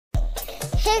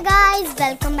Hey guys,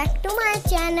 welcome back to my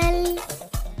channel.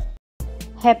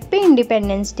 Happy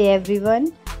Independence Day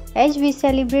everyone. As we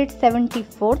celebrate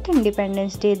 74th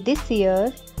Independence Day this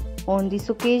year, on this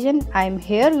occasion I am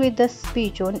here with a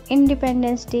speech on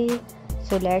Independence Day.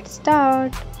 So let's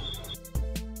start.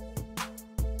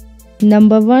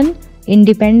 Number 1.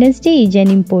 Independence Day is an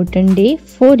important day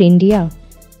for India.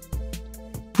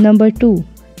 Number 2.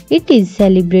 It is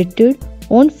celebrated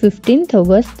on 15th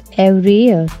August every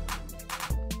year.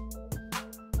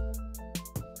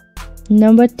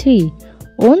 Number 3.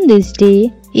 On this day,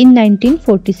 in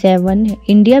 1947,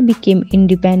 India became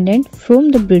independent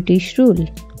from the British rule.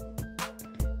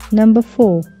 Number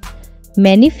 4.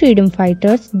 Many freedom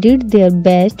fighters did their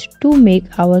best to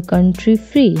make our country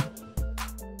free.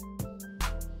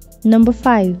 Number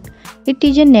 5. It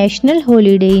is a national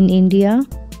holiday in India.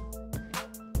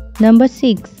 Number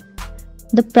 6.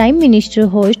 The Prime Minister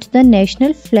hoists the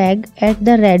national flag at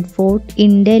the Red Fort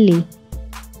in Delhi.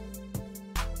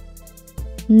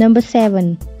 Number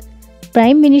 7.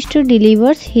 Prime Minister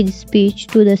delivers his speech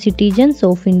to the citizens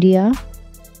of India.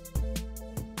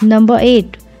 Number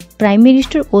 8. Prime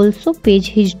Minister also pays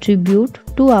his tribute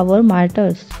to our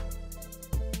martyrs.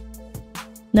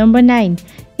 Number 9.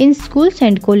 In schools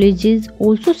and colleges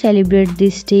also celebrate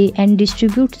this day and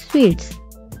distribute sweets.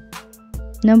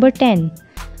 Number 10.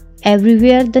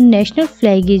 Everywhere the national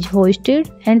flag is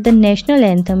hoisted and the national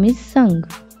anthem is sung.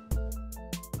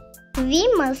 We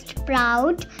must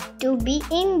proud to be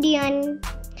Indian.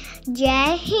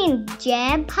 Jai Hind,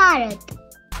 Jai Bharat.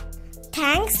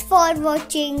 Thanks for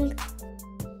watching.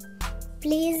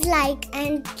 Please like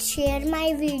and share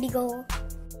my video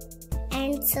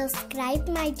and subscribe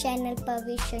my channel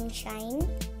Pavisunshine.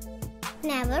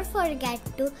 Never forget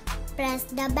to press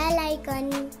the bell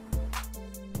icon.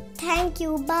 Thank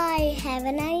you. Bye. Have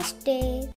a nice day.